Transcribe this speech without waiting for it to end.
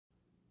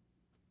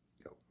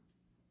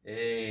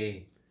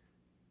Hey,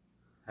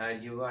 how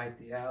do you like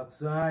the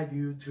outside,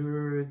 you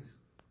turds?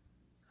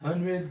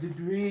 100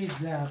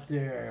 degrees out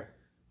there.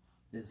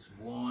 It's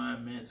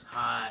warm, it's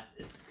hot,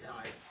 it's kind of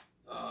like,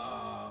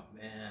 oh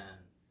man.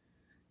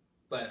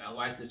 But I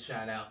like to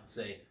shout out and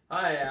say,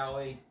 hi,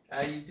 Allie.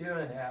 How you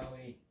doing,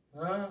 Allie?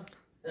 Huh?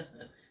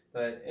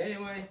 But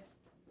anyway,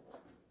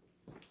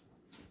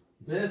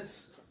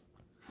 this,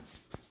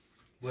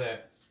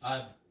 where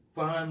I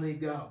finally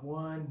got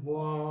one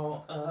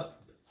wall up.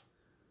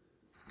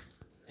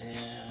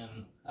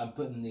 And I'm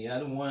putting the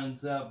other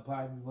ones up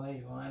probably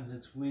later on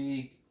this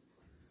week.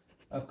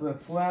 I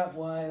put flat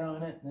white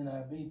on it, then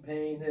I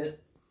repaint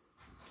it.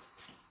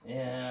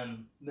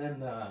 And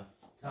then I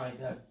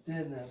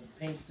did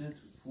paint this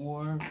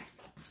before.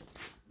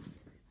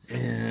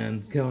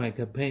 And kind of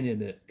like I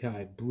painted it kind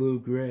of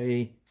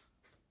blue-gray.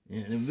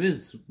 And it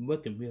was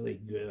looking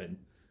really good.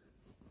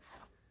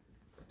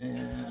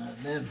 And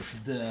then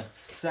the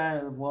side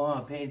of the wall,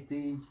 I painted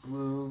these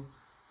blue,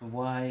 the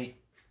white.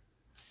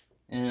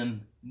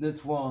 And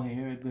this wall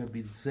here is going to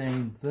be the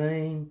same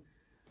thing.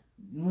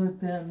 Look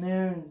down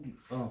there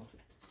and,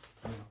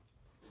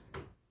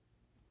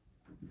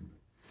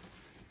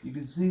 you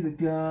can see the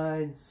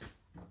guys.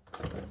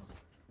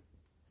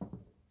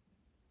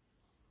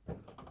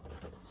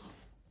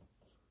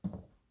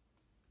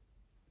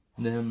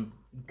 Then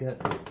got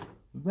the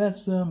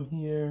rest of them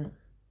here.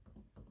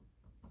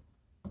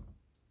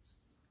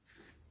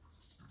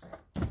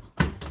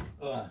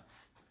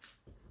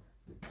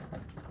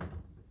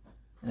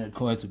 And of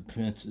course the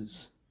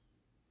princess.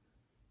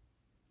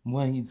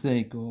 What do you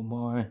think,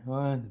 Omar?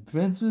 The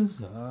princess?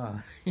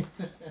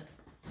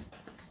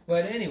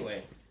 But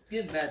anyway,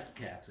 getting back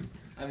to Cassie.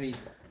 I mean,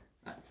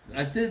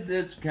 I did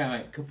this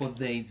kind of a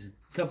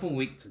couple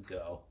weeks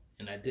ago,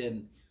 and I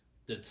did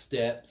the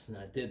steps and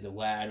I did the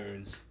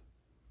ladders,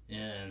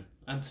 and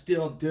I'm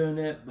still doing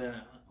it, but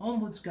I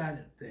almost got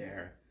it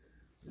there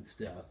and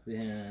stuff.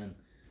 And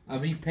I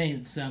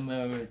repainted some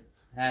of it,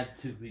 had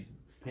to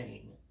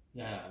repaint it.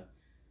 Yeah.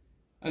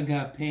 I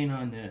got paint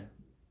on the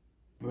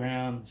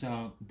brown,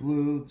 so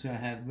blue, so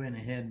I went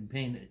ahead and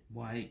painted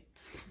white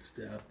and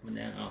stuff for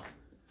now.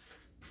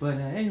 But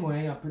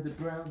anyway, I put the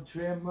brown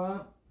trim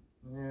up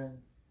and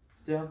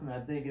stuff, and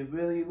I think it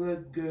really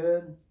looked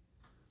good.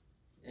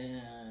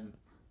 And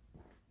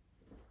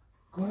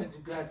of course,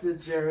 you got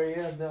this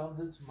area, though.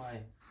 This is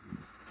my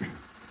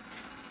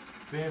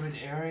favorite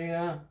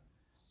area.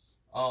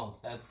 Oh,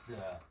 that's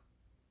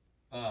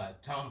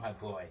Tom, my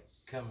boy,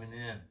 coming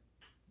in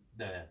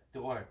the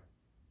door.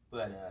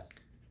 But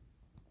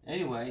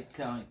anyway,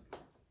 kind of.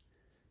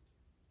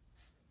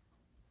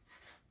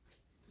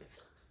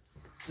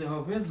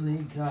 So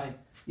originally,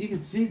 you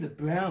can see the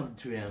brown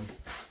trim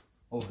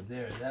over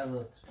there. That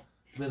looks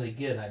really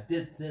good. I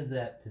did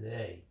that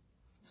today,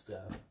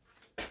 stuff.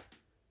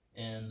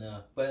 And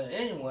but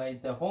anyway,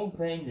 the whole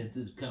thing is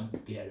just come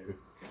together,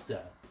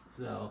 stuff.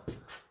 So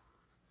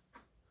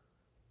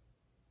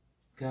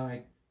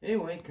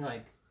anyway,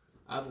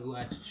 I would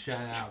like to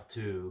shout out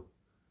to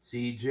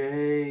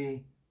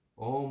CJ,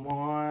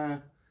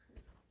 Omar,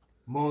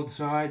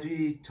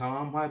 Mosaji,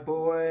 Tom, my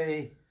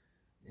boy,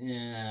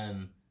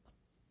 and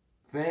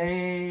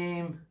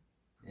Fame,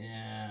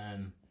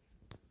 and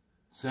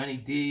Sunny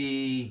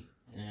D,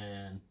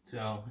 and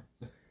so,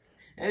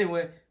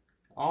 anyway,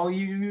 all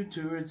you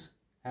YouTubers,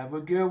 have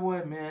a good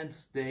one, man.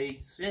 Stay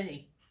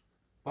safe.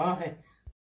 Bye.